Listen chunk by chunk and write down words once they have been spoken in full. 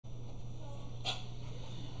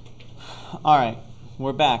Alright,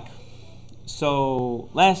 we're back. So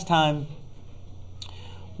last time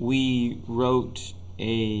we wrote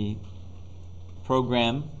a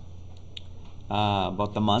program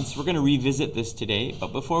about the months. We're going to revisit this today,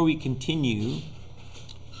 but before we continue,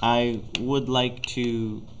 I would like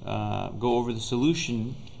to go over the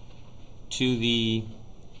solution to the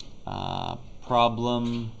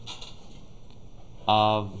problem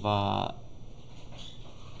of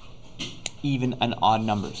even and odd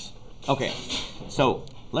numbers. Okay, so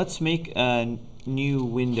let's make a new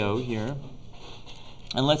window here,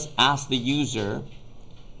 and let's ask the user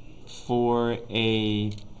for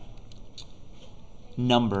a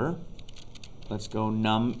number. Let's go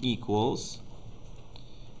num equals,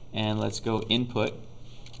 and let's go input,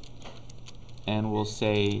 and we'll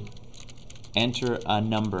say enter a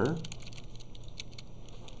number.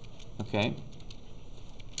 Okay,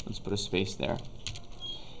 let's put a space there.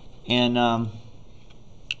 And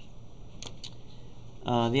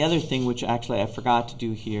the other thing, which actually I forgot to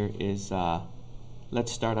do here, is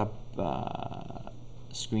let's start up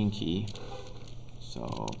screen key.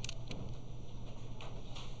 So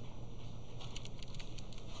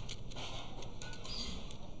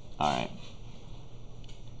all right.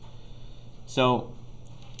 So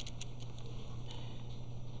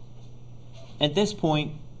at this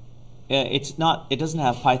point, it doesn't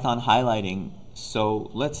have Python highlighting. So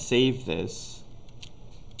let's save this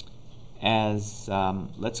as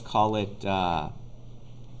let's call it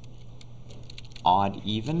odd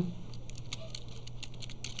even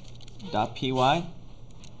 .py.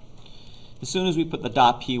 As soon as we put the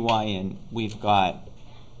 .py in, we've got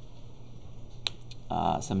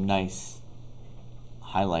some nice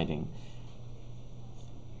highlighting.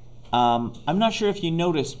 I'm not sure if you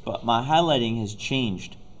noticed, but my highlighting has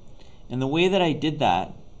changed, and the way that I did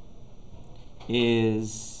that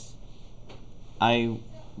is I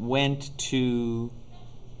went to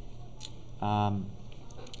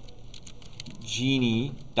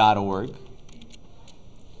Geany.org,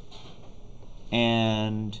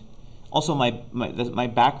 and also my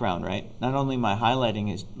background, right? Not only my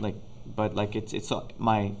highlighting is but it's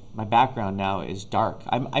my background now is dark.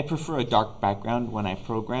 I prefer a dark background when I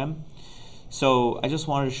program. So I just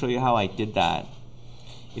wanted to show you how I did that.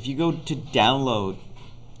 If you go to download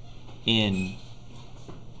in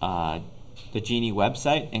the Geany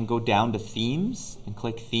website and go down to themes and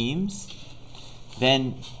click themes,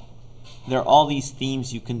 then there are all these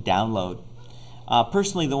themes you can download.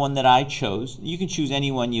 Personally, the one that I chose, you can choose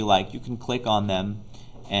any one you like. You can click on them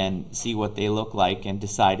and see what they look like and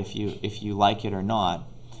decide if you like it or not.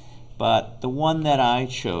 But the one that I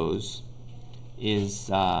chose is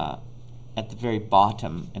at the very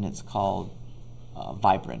bottom, and it's called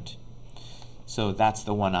Vibrant. So that's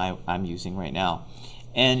the one I'm using right now.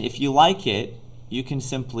 And if you like it, you can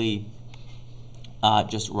simply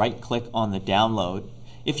just right-click on the download.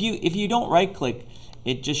 If you don't right-click,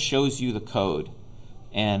 it just shows you the code,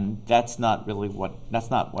 and that's not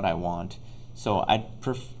what I want. So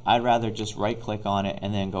I'd rather just right-click on it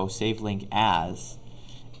and then go Save Link As,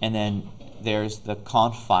 and then there's the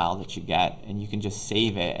cont file that you get, and you can just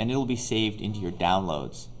save it, and it'll be saved into your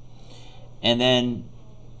downloads. And then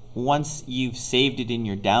once you've saved it in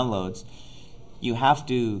your downloads, you have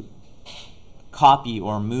to copy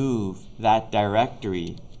or move that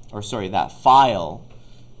directory, or sorry, that file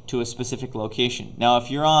to a specific location. Now, if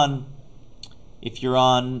you're on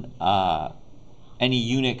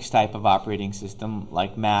any Unix type of operating system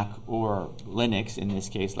like Mac or Linux, in this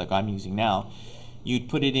case, like I'm using now, you'd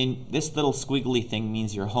put it in, this little squiggly thing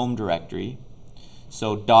means your home directory.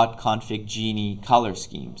 So .config Geany color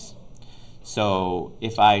schemes. So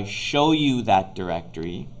if I show you that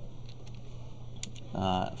directory,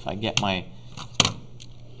 if I get my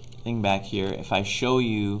thing back here, if I show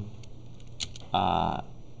you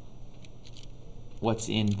what's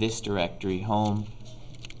in this directory, home.config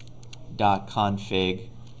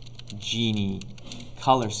Geany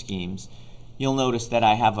color schemes, you'll notice that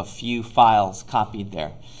I have a few files copied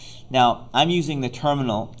there. Now, I'm using the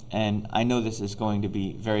terminal, and I know this is going to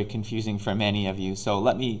be very confusing for many of you, so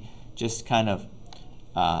let me just kind of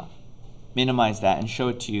minimize that and show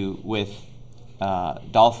it to you with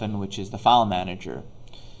Dolphin, which is the file manager.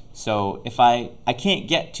 So if I can't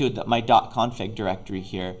get to my .config directory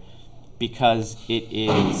here because it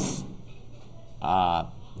is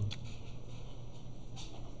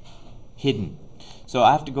hidden. So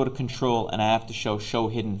I have to go to Control, and I have to show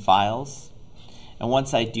hidden files. And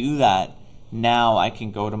once I do that, now I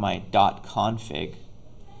can go to my .config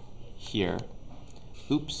here.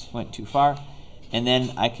 Oops, went too far. And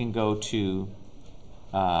then I can go to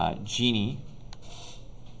Geany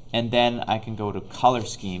and then I can go to color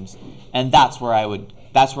schemes, and that's where I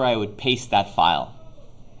would paste that file.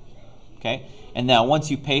 Okay, and now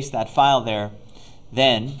once you paste that file there,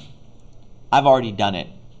 then I've already done it.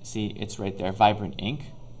 See, it's right there, vibrant ink.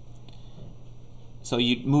 So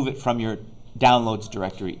you move it from your downloads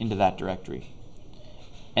directory into that directory.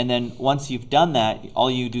 And then once you've done that,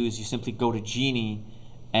 all you do is you simply go to Geany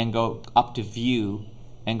and go up to View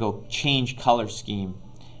and go Change Color Scheme,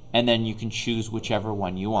 and then you can choose whichever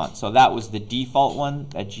one you want. So that was the default one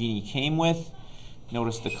that Geany came with.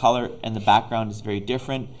 Notice the color and the background is very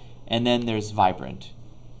different. And then there's Vibrant,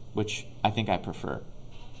 which I think I prefer.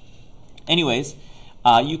 Anyways,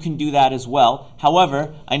 you can do that as well.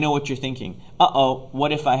 However, I know what you're thinking. Uh-oh,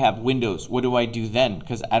 what if I have Windows? What do I do then?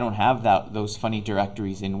 Because I don't have those funny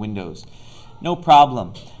directories in Windows. No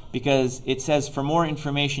problem, because it says for more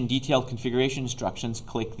information, detailed configuration instructions,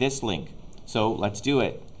 click this link. So let's do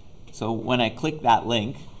it. So when I click that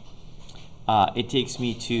link, it takes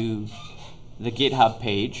me to the GitHub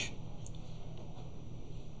page.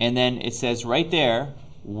 And then it says right there,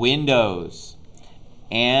 Windows.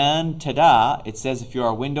 And ta-da, it says if you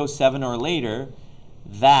are Windows 7 or later,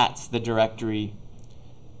 that's the directory.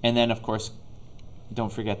 And then, of course,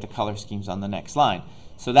 don't forget the color schemes on the next line.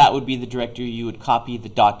 So that would be the directory you would copy the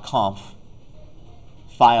 .conf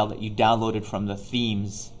file that you downloaded from the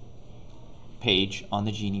themes page on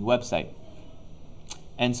the Geany website.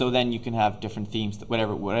 And so then you can have different themes,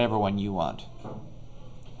 whatever one you want.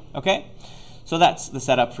 Okay? So that's the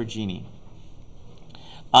setup for Geany.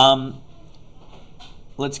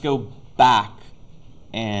 Let's go back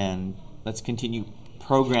and let's continue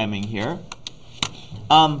programming here.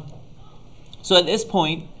 So at this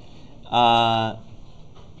point, our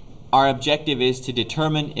objective is to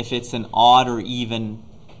determine if it's an odd or even.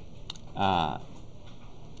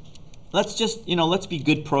 Let's just, let's be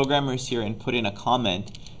good programmers here and put in a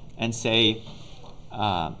comment and say,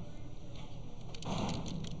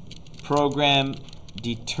 program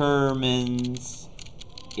determines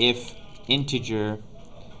if integer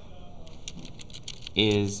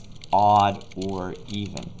is odd or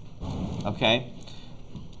even. Okay?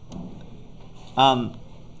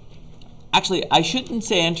 Actually, I shouldn't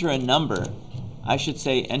say enter a number. I should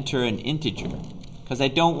say enter an integer, because I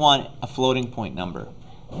don't want a floating point number.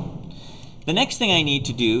 The next thing I need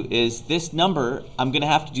to do is this number, I'm going to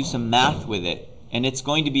have to do some math with it, and it's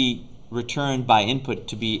going to be returned by input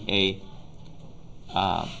to be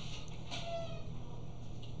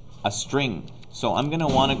a string. So I'm going to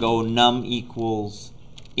want to go num equals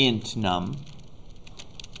int num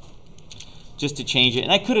just to change it.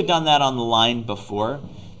 And I could have done that on the line before.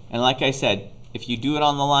 And like I said, if you do it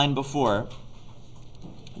on the line before,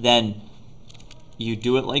 then you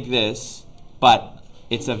do it like this. But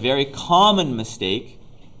it's a very common mistake,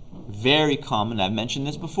 very common, I've mentioned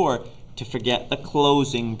this before, to forget the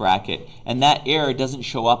closing bracket. And that error doesn't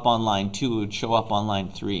show up on line 2, it would show up on line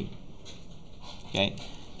 3. Okay?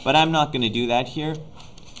 But I'm not going to do that here.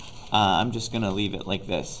 I'm just going to leave it like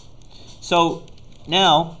this. So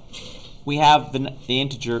now we have the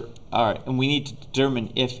integer, and we need to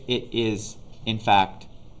determine if it is, in fact,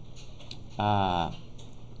 a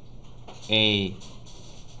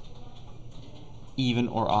even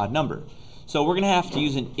or odd number. So we're going to have to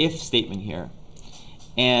use an if statement here.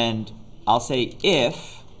 And I'll say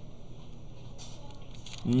if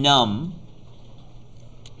num,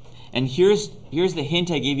 and here's the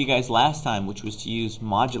hint I gave you guys last time, which was to use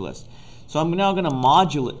modulus. So I'm now going to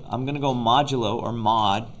modulate. I'm going to go modulo or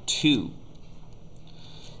mod 2.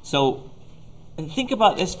 So think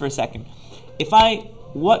about this for a second. If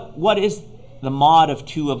what is the mod of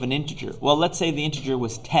 2 of an integer? Well, let's say the integer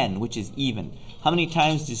was 10, which is even. How many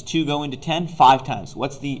times does 2 go into 10? 5 times.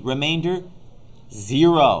 What's the remainder?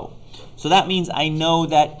 0. So that means I know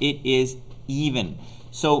that it is even.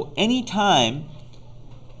 So anytime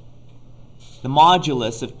the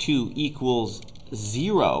modulus of 2 equals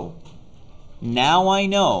 0, now I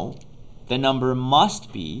know the number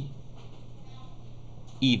must be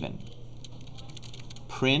even.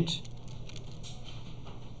 Print,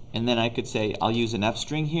 and then I could say, I'll use an F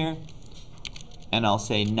string here, and I'll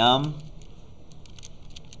say num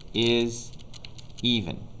is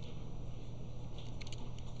even.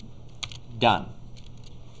 Done.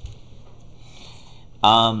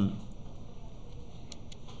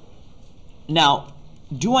 Now,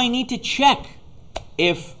 do I need to check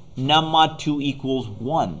if num mod 2 equals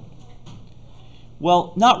 1?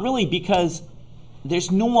 Well, not really, because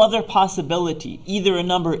there's no other possibility. Either a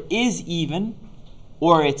number is even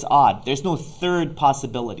or it's odd. There's no third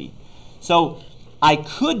possibility. So I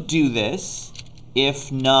could do this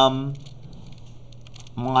if num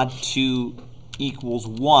mod 2 equals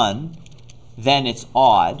 1, then it's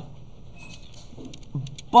odd.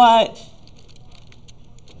 But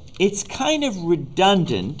it's kind of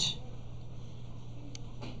redundant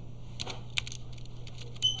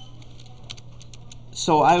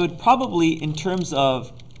so I would probably, in terms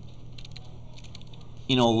of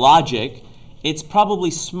logic, it's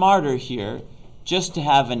probably smarter here just to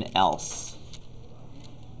have an else.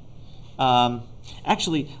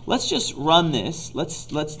 Actually, let's just run this.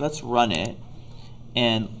 Let's run it,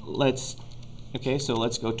 and okay. So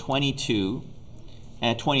let's go 22,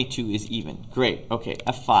 and 22 is even. Great. Okay,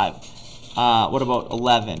 F5. What about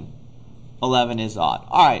 11? 11 is odd.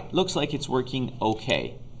 All right. Looks like it's working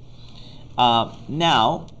okay.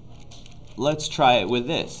 Now, let's try it with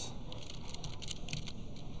this,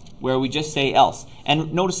 where we just say else.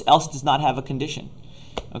 And notice else does not have a condition.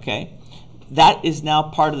 Okay? That is now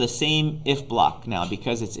part of the same if block now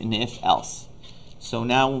because it's an if else. So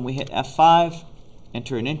now when we hit F5,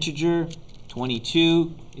 enter an integer,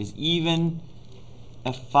 22 is even,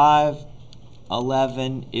 F5,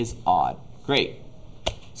 11 is odd. Great.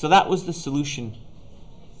 So that was the solution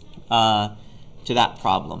to that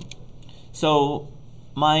problem. So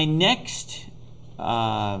my next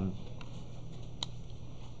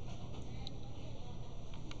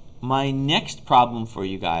problem for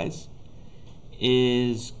you guys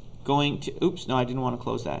is going to, oops, no, I didn't want to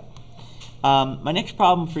close that. My next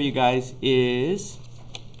problem for you guys is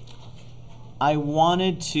I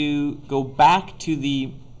wanted to go back to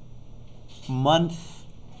the month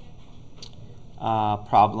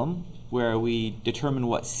problem where we determine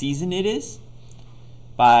what season it is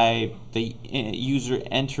by the user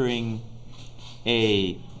entering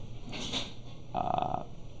a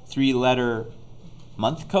 3-letter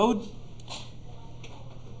month code.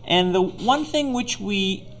 And the one thing which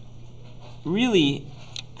we really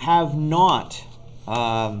have not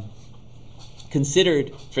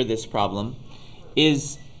considered for this problem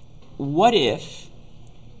is, what if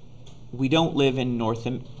we don't live in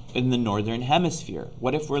the northern hemisphere?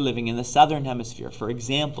 What if we're living in the southern hemisphere? For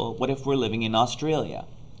example, what if we're living in Australia?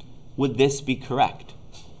 Would this be correct?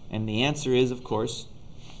 And the answer is, of course,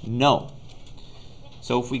 no.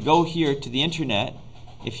 So if we go here to the internet,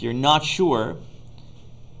 if you're not sure,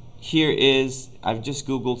 here is, I've just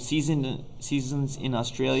Googled seasons in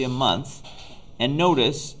Australia months, and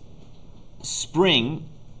notice spring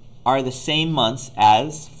are the same months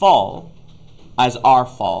as fall, as our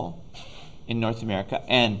fall in North America,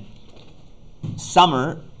 and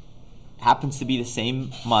summer happens to be the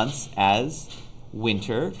same months as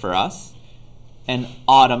winter for us, and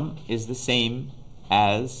autumn is the same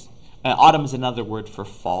as, autumn is another word for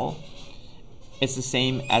fall. It's the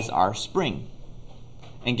same as our spring.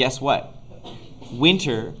 And guess what?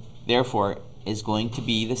 Winter, therefore, is going to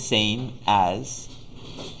be the same as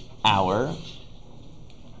our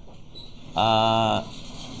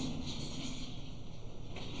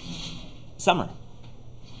summer.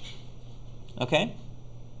 Okay?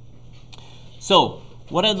 So,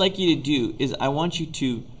 what I'd like you to do is I want you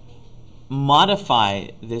to modify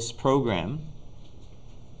this program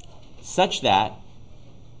such that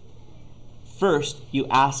first you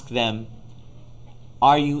ask them,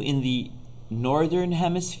 are you in the northern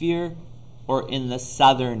hemisphere or in the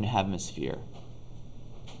southern hemisphere?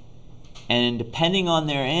 And depending on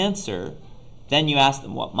their answer, then you ask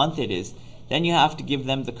them what month it is. Then you have to give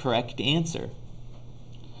them the correct answer.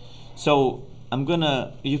 So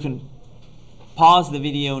you can pause the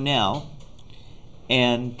video now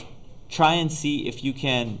and try and see if you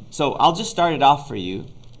can. So I'll just start it off for you,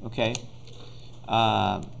 okay?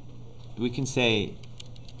 We can say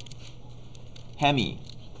hemi,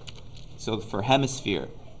 so for hemisphere,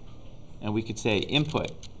 and we could say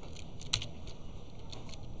input.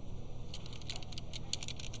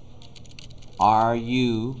 Are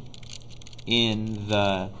you in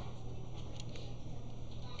the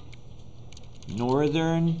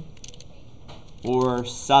northern or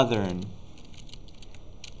southern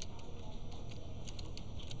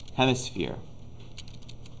hemisphere?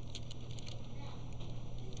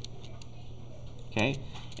 Okay,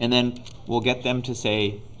 and then we'll get them to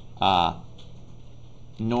say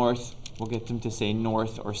north. We'll get them to say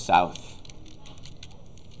north or south.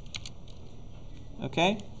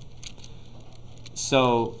 Okay,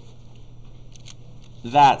 so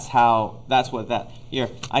that's what that. Here,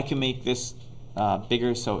 I can make this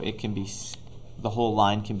bigger so it can be, the whole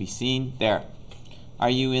line can be seen. There. Are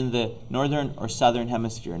you in the northern or southern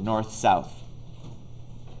hemisphere? North, south.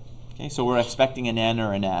 Okay, so we're expecting an N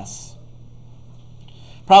or an S.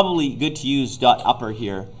 Probably good to use dot upper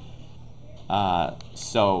here.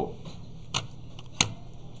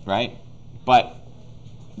 Right? But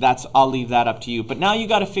I'll leave that up to you. But now you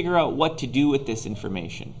got to figure out what to do with this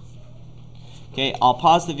information. Okay, I'll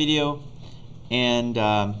pause the video, and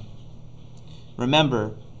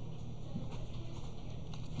remember,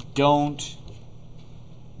 don't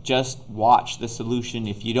just watch the solution.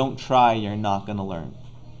 If you don't try, you're not going to learn.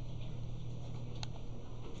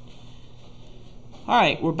 All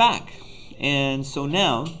right, we're back. And so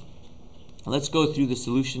now, let's go through the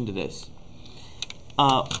solution to this.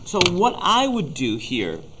 So what I would do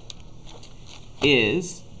here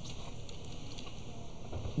is,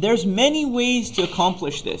 there's many ways to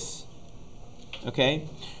accomplish this. Okay?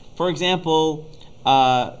 For example,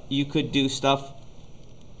 you could do stuff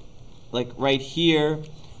like right here,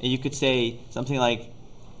 and you could say something like,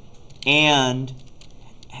 and,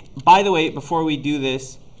 by the way, before we do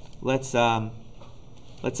this, let's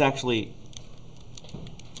actually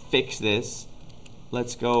fix this.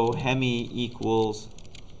 Let's go hemi equals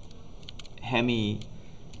hemi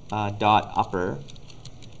dot upper,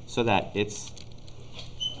 so that it's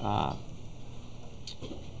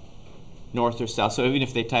north or south. So even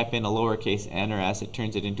if they type in a lowercase n or s, it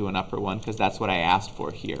turns it into an upper one, because that's what I asked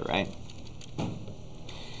for here, right?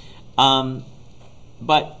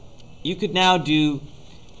 But you could now do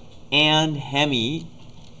and hemi,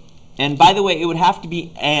 and by the way, it would have to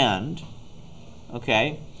be and,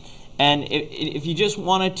 okay? And if you just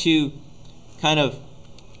wanted to kind of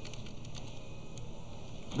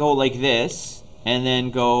go like this, and then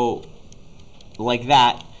go like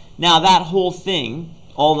that, now that whole thing,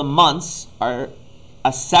 all the months are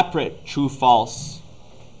a separate true-false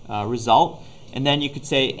result. And then you could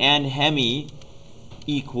say and hemi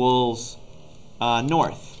equals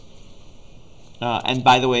north. And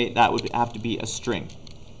by the way, that would have to be a string.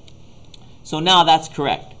 So now that's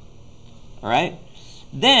correct. All right?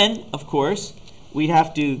 Then, of course, we'd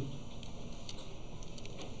have to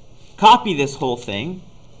copy this whole thing.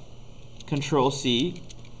 Control C.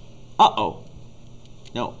 Uh-oh.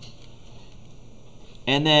 No.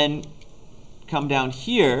 And then come down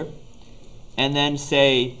here and then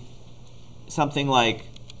say something like,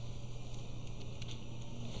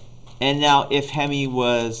 and now if hemi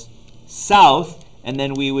was south, and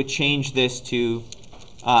then we would change this to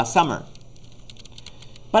summer.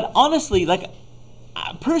 But honestly, like,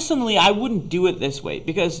 personally, I wouldn't do it this way,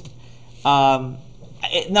 because now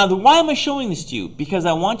why am I showing this to you? Because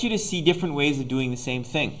I want you to see different ways of doing the same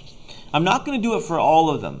thing. I'm not going to do it for all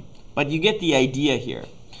of them, but you get the idea here.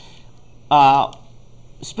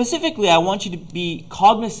 Specifically, I want you to be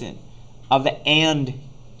cognizant of the and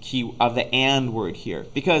key, of the and word here,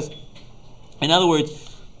 because in other words,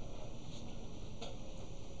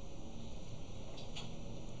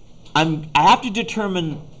 I have to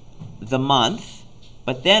determine the month,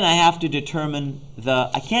 but then I have to determine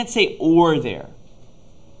I can't say or there,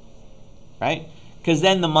 right? Because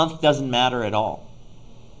then the month doesn't matter at all.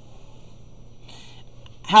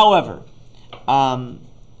 However,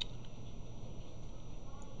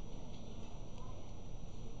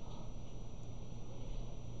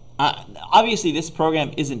 obviously this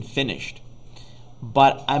program isn't finished,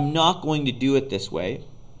 but I'm not going to do it this way,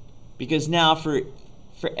 because now for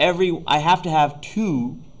every, I have to have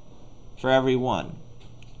 2 for every one.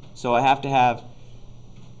 So I have to have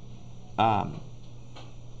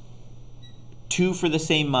 2 for the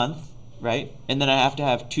same month, right? And then I have to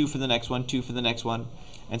have 2 for the next one, 2 for the next one,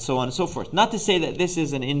 and so on and so forth. Not to say that this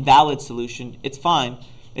is an invalid solution. It's fine.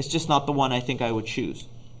 It's just not the one I think I would choose.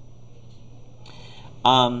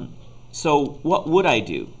 So what would I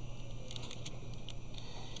do?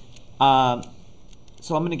 So I'm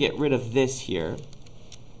going to get rid of this here.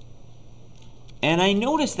 And I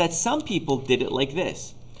noticed that some people did it like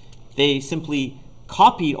this. They simply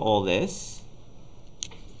copied all this,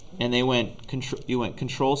 and they went you went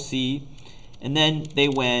Control C, and then they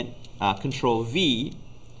went Control V,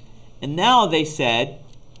 and now they said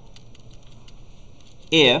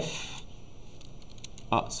if,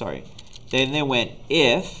 then they went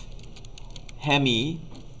if hemi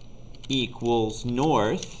equals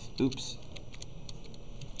north. Oops.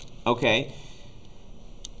 Okay.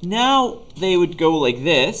 Now they would go like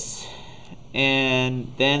this,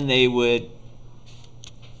 and then they would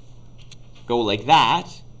go like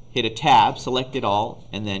that, hit a tab, select it all,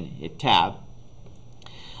 and then hit tab.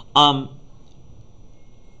 And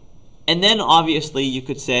then obviously you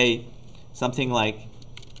could say something like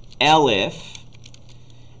elif.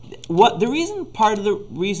 Part of the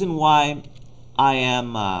reason why I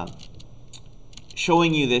am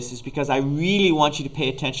showing you this is because I really want you to pay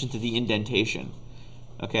attention to the indentation.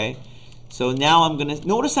 Okay, so now I'm going to,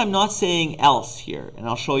 notice I'm not saying else here, and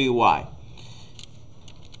I'll show you why.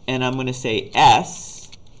 And I'm going to say S,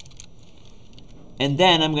 And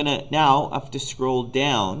then I'm gonna now have to scroll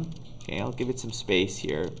down. Okay, I'll give it some space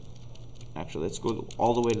here. Actually, let's go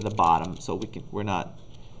all the way to the bottom so we're not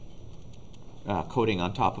coding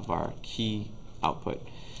on top of our key output.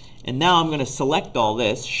 And now I'm going to select all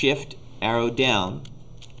this, shift arrow down,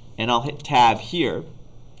 and I'll hit tab here.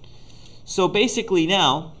 So basically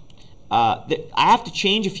now I have to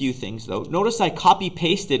change a few things though. Notice I copy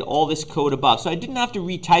pasted all this code above, so I didn't have to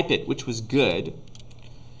retype it, which was good.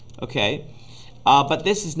 Okay, but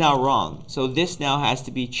this is now wrong, so this now has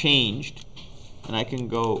to be changed, and I can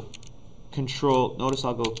go control, notice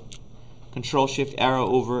I'll go control shift arrow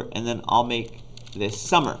over, and then I'll make this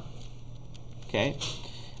summer. Okay,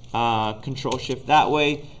 control shift that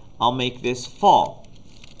way, I'll make this fall,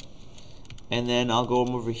 and then I'll go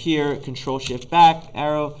over here, control shift back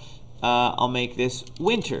arrow, I'll make this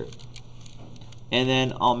winter, and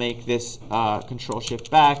then I'll make this control shift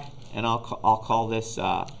back, and I'll call this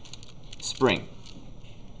spring.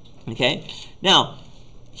 Okay, now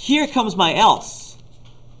here comes my else.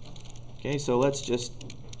 Okay, so let's just,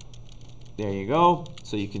 there you go,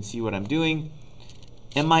 so you can see what I'm doing.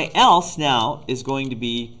 And my else now is going to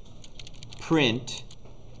be print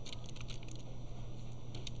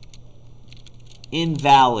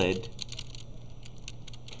invalid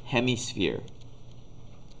hemisphere.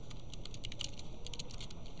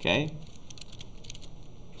 Okay?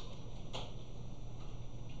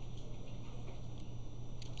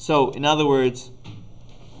 So, in other words,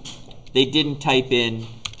 they didn't type in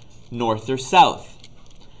north or south.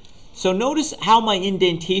 So notice how my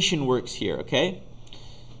indentation works here, okay?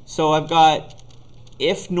 So I've got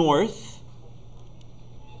if north,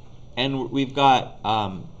 and we've got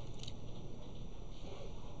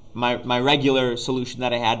my regular solution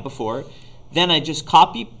that I had before. Then I just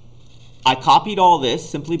copied all this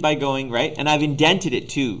simply by going, right? And I've indented it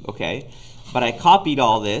too, okay? But I copied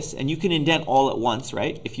all this, and you can indent all at once,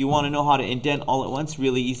 right? If you want to know how to indent all at once,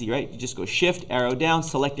 really easy, right? You just go shift, arrow down,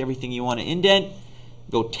 select everything you want to indent,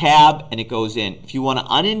 go tab, and it goes in. If you want to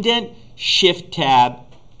unindent, shift tab,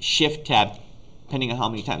 depending on how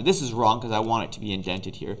many times. This is wrong because I want it to be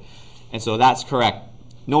indented here. And so that's correct.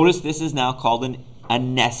 Notice this is now called a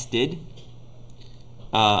nested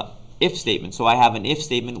if statement. So I have an if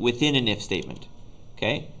statement within an if statement.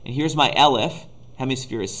 Okay? And here's my elif,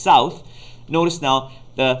 hemisphere is south. Notice now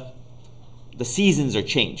the seasons are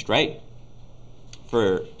changed, right?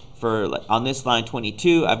 For on this line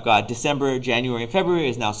 22, I've got December, January, and February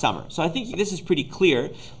is now summer. So I think this is pretty clear.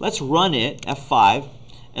 Let's run it, F5,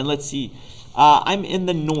 and let's see. I'm in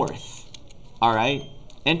the north. All right.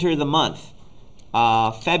 Enter the month.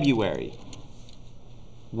 February.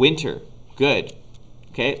 Winter. Good.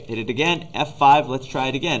 Okay. Hit it again. F5. Let's try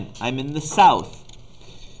it again. I'm in the south.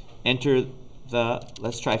 Enter the.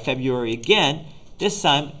 Let's try February again. This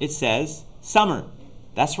time it says summer.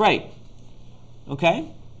 That's right.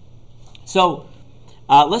 Okay. So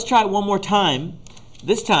let's try it one more time.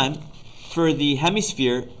 This time for the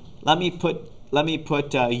hemisphere, let me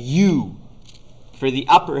put U for the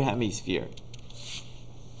upper hemisphere.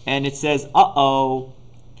 And it says, uh-oh,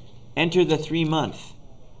 enter the 3-month.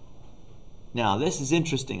 Now, this is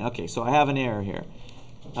interesting. Okay, so I have an error here.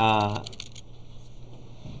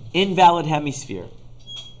 Invalid hemisphere.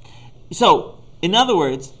 So, in other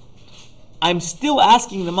words, I'm still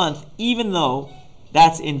asking the month, even though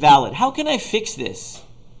that's invalid. How can I fix this?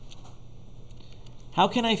 How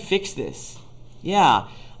can I fix this? Yeah,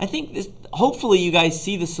 I think this, hopefully you guys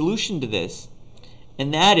see the solution to this.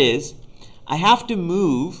 And that is, I have to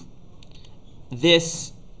move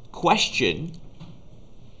this question,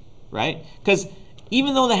 right? Because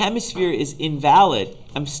even though the hemisphere is invalid,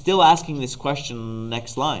 I'm still asking this question on the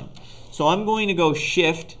next line. So I'm going to go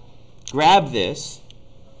Shift, grab this,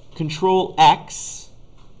 Control X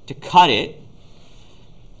to cut it,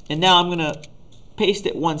 and now I'm going to paste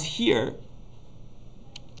it once here.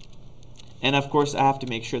 And of course, I have to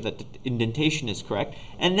make sure that the indentation is correct.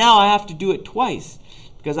 And now I have to do it twice,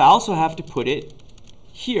 because I also have to put it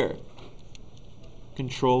here.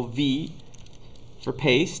 Control V for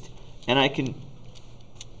paste, and I can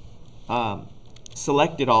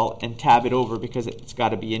select it all and tab it over because it's got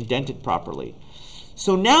to be indented properly.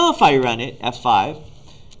 So now if I run it, F5,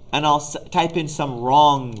 and I'll type in some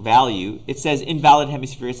wrong value, it says invalid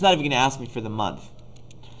hemisphere. It's not even going to ask me for the month.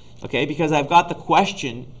 Okay, because I've got the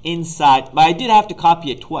question inside, but I did have to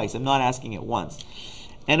copy it twice. I'm not asking it once.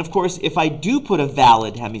 And of course, if I do put a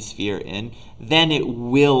valid hemisphere in, then it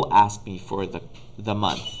will ask me for the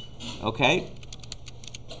month. Okay?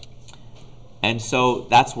 And so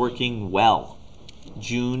that's working well.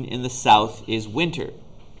 June in the south is winter.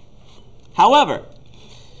 However,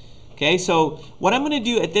 Okay, so what I'm going to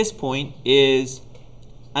do at this point is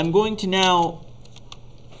I'm going to now,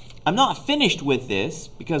 I'm not finished with this,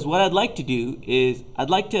 because what I'd like to do is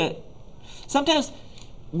sometimes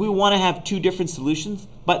we want to have two different solutions,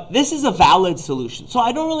 but this is a valid solution, so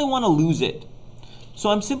I don't really want to lose it. So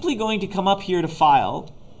I'm simply going to come up here to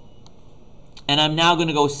File, and I'm now going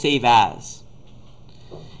to go Save As.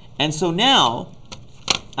 And so now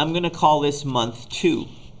I'm going to call this month 2.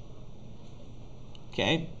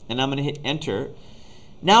 Okay, and I'm going to hit Enter.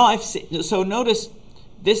 Now so notice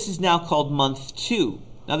this is now called month 2.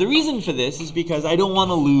 Now the reason for this is because I don't want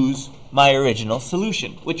to lose my original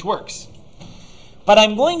solution, which works. But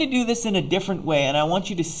I'm going to do this in a different way, and I want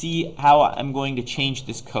you to see how I'm going to change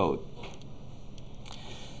this code.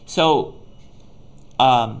 So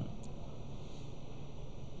I'm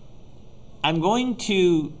going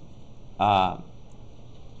to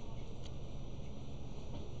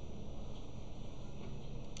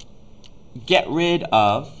get rid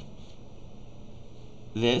of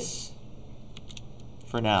this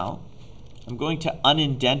for now. I'm going to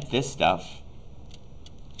unindent this stuff.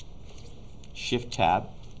 Shift Tab.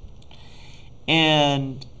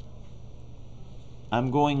 And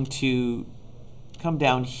I'm going to come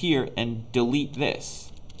down here and delete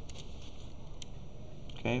this.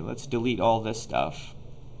 Okay, let's delete all this stuff.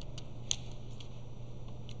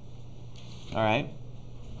 All right.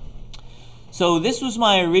 So this was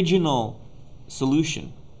my original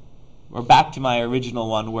solution. We're back to my original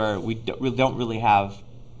one where we don't really have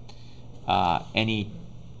any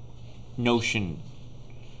notion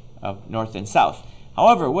of north and south.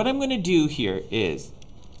 However, what I'm going to do here is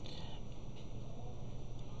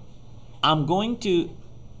I'm going to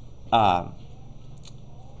have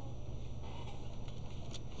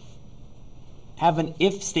an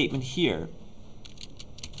if statement here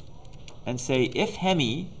and say if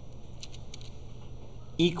hemi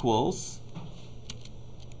equals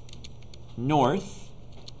north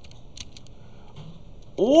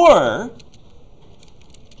or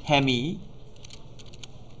hemi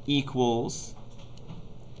equals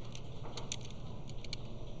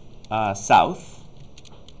south,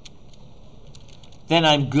 then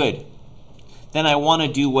I'm good. Then I want to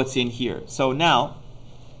do what's in here. So now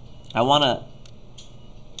I want to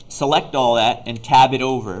select all that and tab it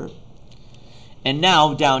over. And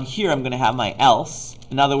now down here I'm going to have my else.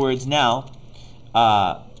 In other words, now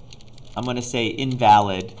I'm going to say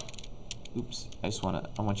invalid. Oops,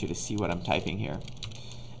 I want you to see what I'm typing here.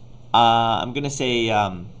 I'm going to say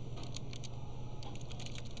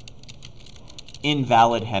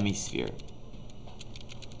invalid hemisphere.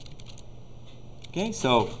 Okay,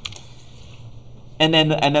 so and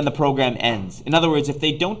then the program ends. In other words, if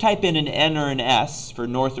they don't type in an N or an S for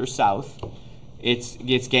north or south,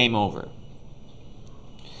 it's game over.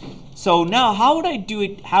 So now how would I do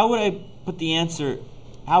it? How would I put the answer?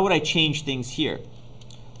 How would I change things here?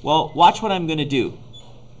 Well, watch what I'm going to do.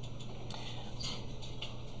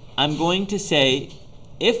 I'm going to say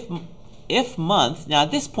if month, now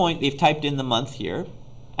at this point they've typed in the month here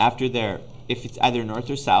after if it's either north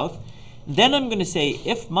or south. Then I'm going to say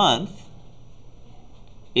if month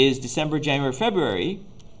is December, January, February.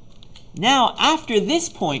 Now after this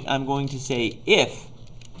point I'm going to say if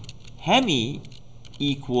hemi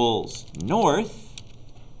equals north.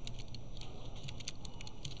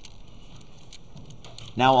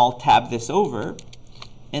 Now I'll tab this over,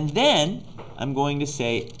 and then I'm going to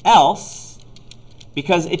say else,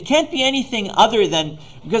 because it can't be anything other than,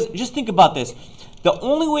 because just think about this. The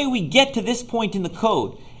only way we get to this point in the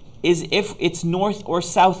code is if it's north or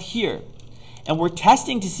south here. And we're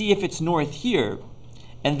testing to see if it's north here,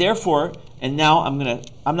 and therefore, and now I'm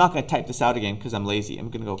not gonna type this out again because I'm lazy. I'm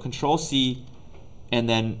gonna go Control C, and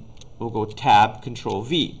then we'll go Tab, Control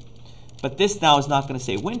V. But this now is not gonna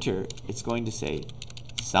say winter, it's going to say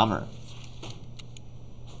summer.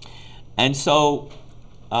 And so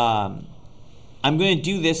I'm going to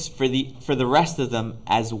do this for the rest of them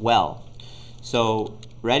as well. So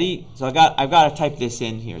ready? So I've got to type this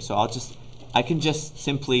in here. So I can just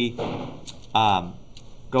simply go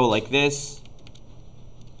like this,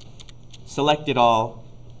 select it all,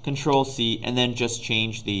 Control C, and then just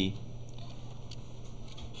change the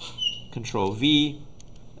Control V.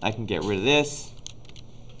 I can get rid of this,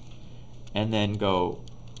 and then go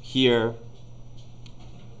here,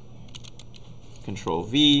 Control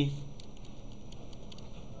V,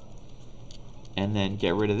 and then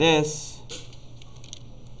get rid of this,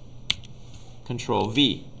 Control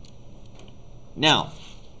V. Now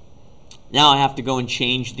I have to go and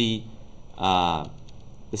change the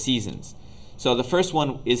seasons. So the first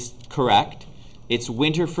one is correct. It's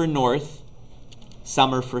winter for north,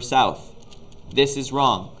 summer for south. This is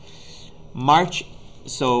wrong. March,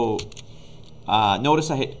 so notice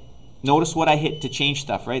what I hit to change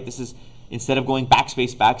stuff, right? This is instead of going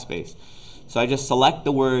backspace, backspace. So I just select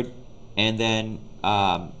the word, and then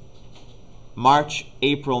March,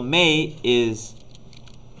 April, May is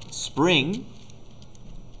spring,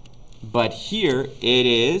 but here it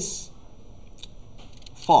is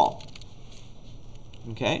fall.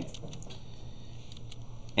 Okay?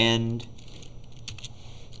 And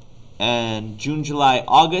June, July,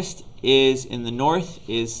 August is in the north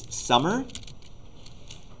is summer,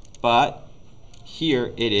 but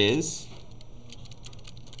here it is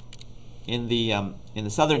in the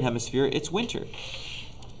southern hemisphere, it's winter.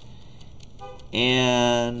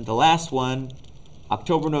 And the last one,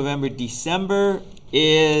 October, November, December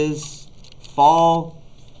is fall,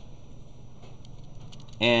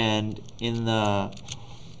 and in the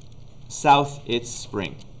south it's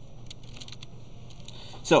spring.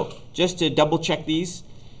 So just to double check these,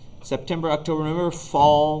 September, October, November,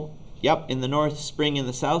 fall, yep, in the north, spring in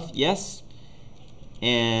the south, yes.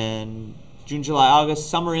 And June, July, August,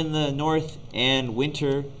 summer in the north, and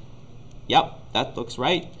winter, yep, that looks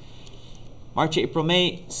right. March, April,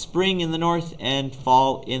 May, spring in the north, and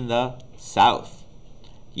fall in the south.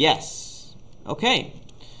 Yes. Okay.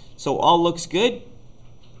 So all looks good.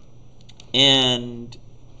 And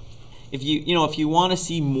if you want to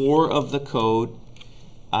see more of the code,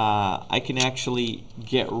 I can actually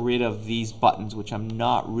get rid of these buttons, which I'm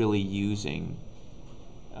not really using.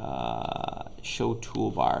 Show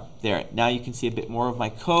toolbar. There. Now you can see a bit more of my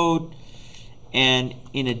code. And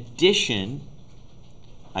in addition,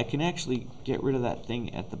 I can actually get rid of that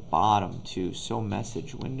thing at the bottom too. So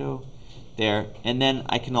message window. There. And then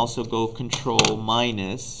I can also go control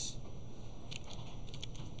minus.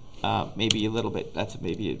 Maybe a little bit. That's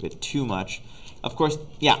maybe a bit too much. Of course,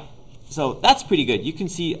 yeah. So that's pretty good. You can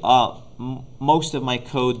see most of my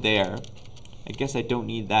code there. I guess I don't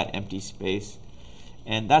need that empty space.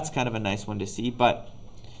 And that's kind of a nice one to see, but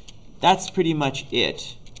that's pretty much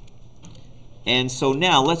it. And so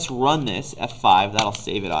now let's run this, F5, that'll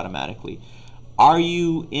save it automatically. Are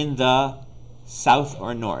you in the south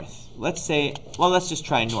or north? Let's say, well, let's just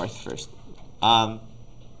try north first. Enter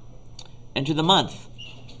the month.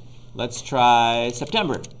 Let's try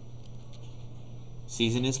September.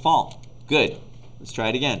 Season is fall. Good. Let's try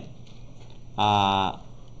it again. I'm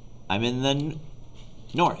in the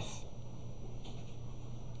north.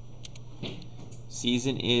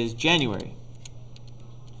 Season is January.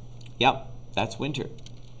 Yep, that's winter.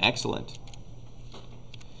 Excellent.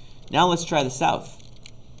 Now let's try the south.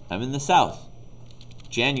 I'm in the south.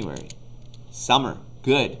 January. Summer.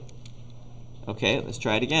 Good. Okay, let's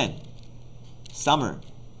try it again. Summer.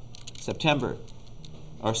 September.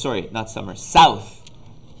 Or sorry, not summer. South.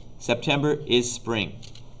 September is spring.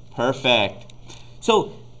 Perfect.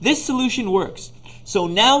 So this solution works. So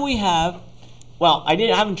now we have, well, I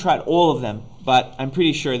haven't tried all of them, but I'm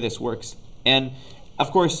pretty sure this works. And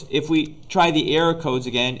of course, if we try the error codes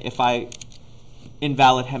again, if I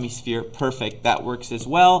invalid hemisphere, perfect, that works as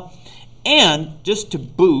well. And just to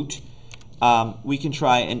boot, we can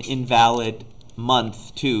try an invalid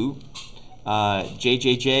month too.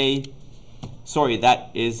 JJJ, sorry,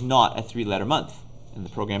 that is not a 3-letter month, and the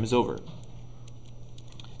program is over.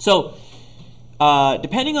 So,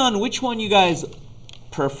 depending on which one you guys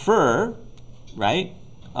prefer, right?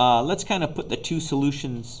 Let's kind of put the two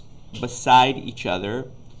solutions beside each other.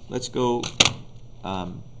 Let's go.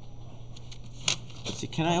 Let's see.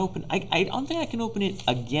 Can I open? I don't think I can open it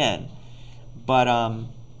again. But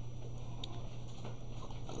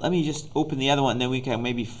let me just open the other one, and then we can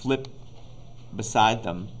maybe flip beside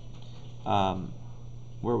them.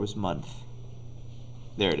 Where was month?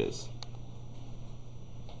 There it is.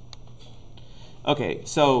 Okay,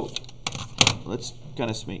 so let's kind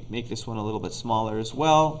of make this one a little bit smaller as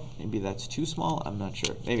well. Maybe that's too small. I'm not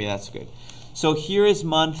sure. Maybe that's good. So here is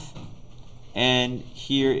month, and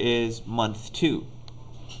here is month 2.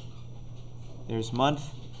 There's month.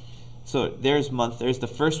 So there's month. There's the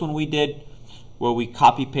first one we did where we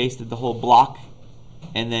copy pasted the whole block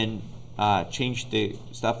and then changed the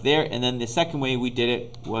stuff there. And then the second way we did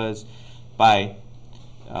it was by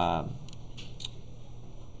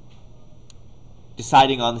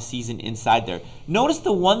deciding on the season inside there. Notice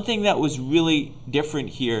the one thing that was really different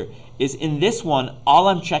here is in this one, all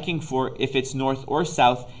I'm checking for if it's north or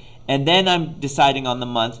south, and then I'm deciding on the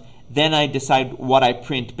month, then I decide what I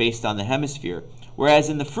print based on the hemisphere. Whereas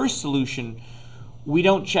in the first solution, we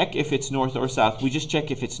don't check if it's north or south. We just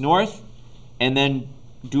check if it's north, and then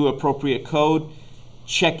do appropriate code,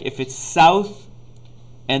 check if it's south,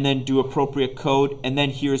 and then do appropriate code, and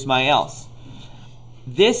then here's my else.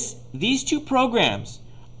 These two programs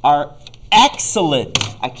are excellent,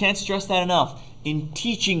 I can't stress that enough, in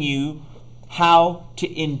teaching you how to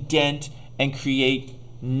indent and create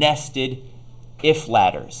nested if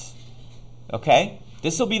ladders. Okay?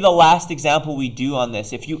 This will be the last example we do on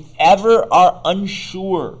this. If you ever are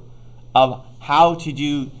unsure of how to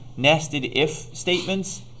do nested if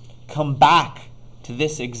statements, come back to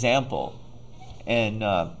this example and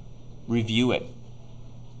review it.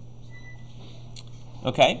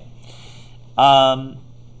 Okay?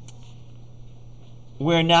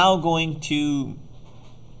 We're now going to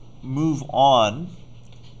move on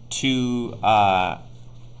to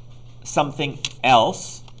something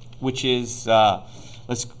else, which is,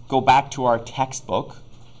 let's go back to our textbook.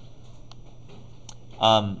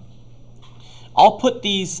 I'll put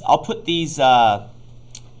these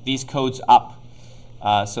codes up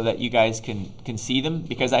so that you guys can see them,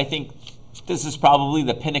 because I think this is probably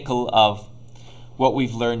the pinnacle of what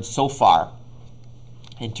we've learned so far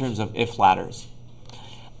in terms of if ladders.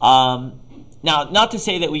 Now, not to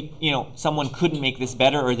say that someone couldn't make this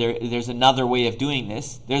better, or there's another way of doing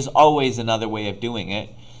this. There's always another way of doing it.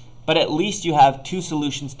 But at least you have two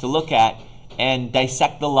solutions to look at and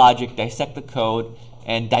dissect the logic, dissect the code,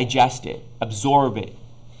 and digest it, absorb it.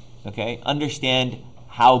 Okay? Understand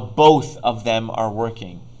how both of them are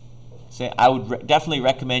working. So I would definitely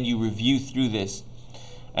recommend you review through this,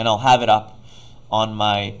 and I'll have it up on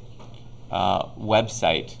my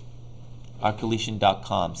website,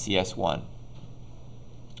 arcolesian.com, CS1.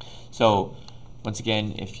 So, once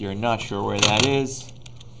again, if you're not sure where that is,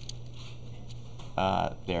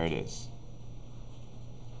 there it is.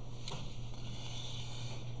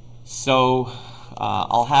 So,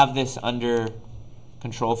 I'll have this under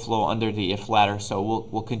control flow under the if ladder, so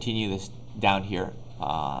we'll continue this down here,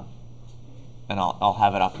 and I'll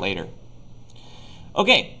have it up later.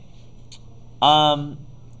 Okay. Now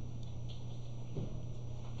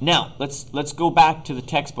let's go back to the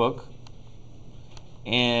textbook,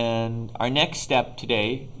 and our next step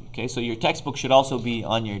today. Okay, so your textbook should also be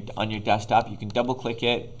on your desktop. You can double click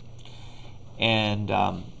it, and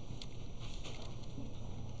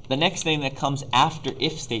the next thing that comes after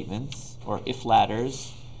if statements or if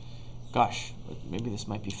ladders. Gosh, maybe this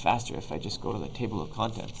might be faster if I just go to the table of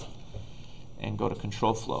contents and go to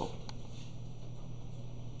control flow.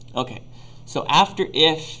 Okay, so after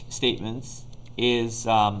if statements is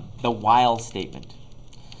the while statement.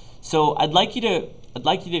 So I'd like you to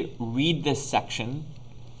read this section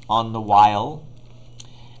on the while,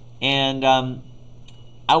 and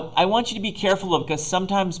I want you to be careful of, because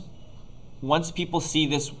sometimes once people see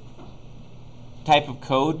this type of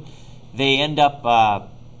code, they end up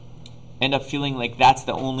feeling like that's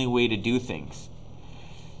the only way to do things.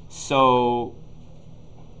 So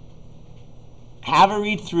have a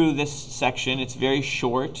read through this section. It's very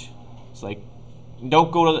short. It's like,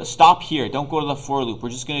 don't go to the, stop here. Don't go to the for loop. We're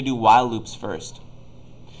just going to do while loops first.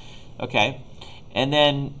 Okay, and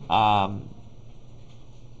then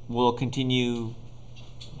we'll continue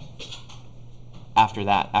after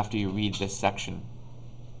that, after you read this section.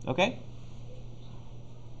 Okay?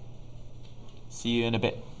 See you in a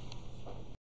bit.